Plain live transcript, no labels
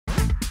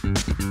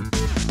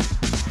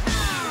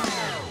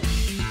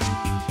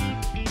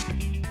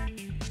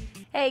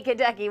Hey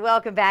Kentucky,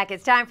 welcome back.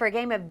 It's time for a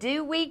game of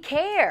Do We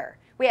Care?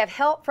 We have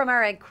help from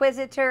our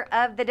Inquisitor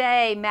of the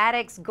Day,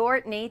 Maddox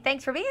Gortney.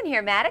 Thanks for being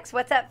here, Maddox.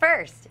 What's up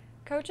first?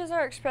 Coaches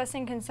are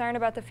expressing concern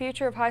about the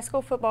future of high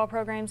school football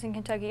programs in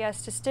Kentucky as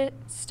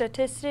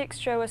statistics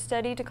show a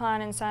steady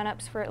decline in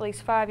sign-ups for at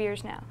least 5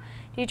 years now.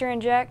 Deidre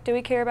and Jack, do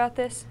we care about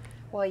this?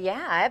 Well,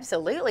 yeah,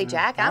 absolutely,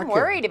 Jack. I'm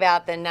worried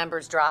about the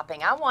numbers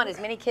dropping. I want as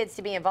many kids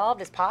to be involved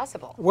as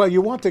possible. Well,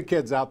 you want the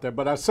kids out there,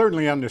 but I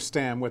certainly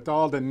understand with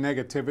all the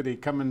negativity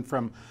coming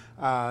from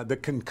the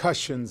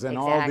concussions and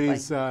all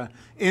these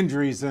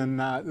injuries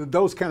and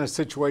those kind of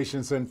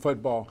situations in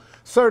football.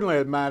 Certainly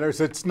it matters.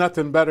 It's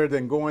nothing better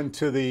than going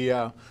to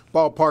the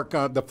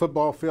ballpark, the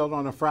football field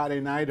on a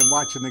Friday night and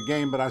watching the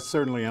game, but I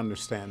certainly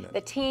understand it.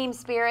 The team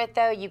spirit,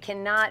 though, you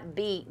cannot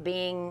beat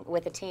being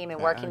with a team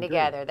and working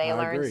together. They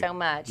learn so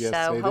much.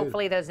 Yes, so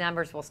hopefully those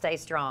numbers will stay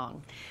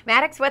strong.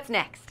 Maddox, what's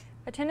next?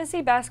 A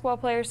Tennessee basketball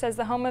player says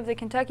the home of the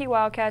Kentucky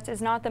Wildcats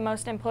is not the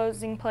most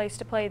imposing place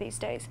to play these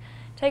days.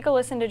 Take a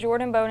listen to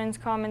Jordan Bowden's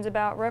comments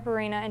about Rupp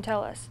Arena and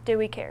tell us, do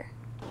we care?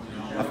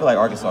 I feel like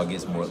Arkansas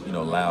gets more,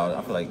 loud.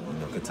 I feel like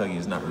Kentucky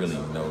is not really,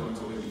 a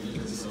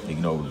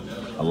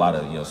lot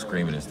of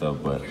screaming and stuff,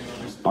 but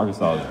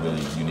Arkansas is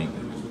really unique.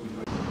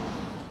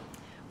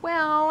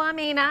 Well, I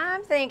mean,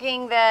 I'm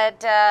thinking that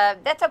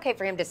that's okay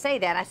for him to say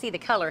that. I see the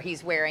color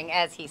he's wearing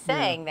as he's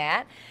saying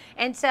that.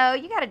 And so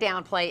you got to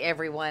downplay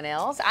everyone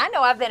else. I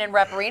know I've been in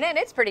Rupp Arena, and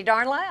it's pretty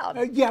darn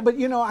loud. Yeah, but,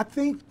 I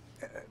think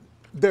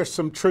there's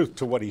some truth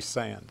to what he's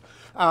saying.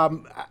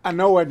 I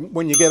know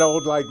when you get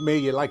old like me,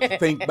 you like to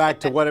think back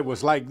to what it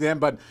was like then,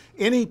 but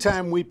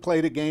anytime we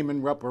played a game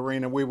in Rupp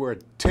Arena, we were a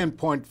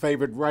 10-point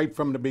favorite right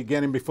from the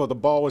beginning. Before the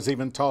ball was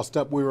even tossed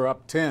up, we were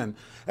up 10.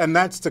 And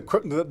that's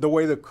the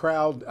way the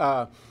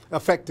crowd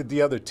affected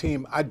the other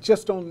team. I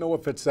just don't know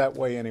if it's that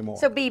way anymore.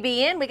 So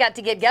BBN, we got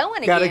to get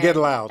going again. Got to get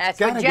loud. That's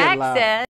what Jack said.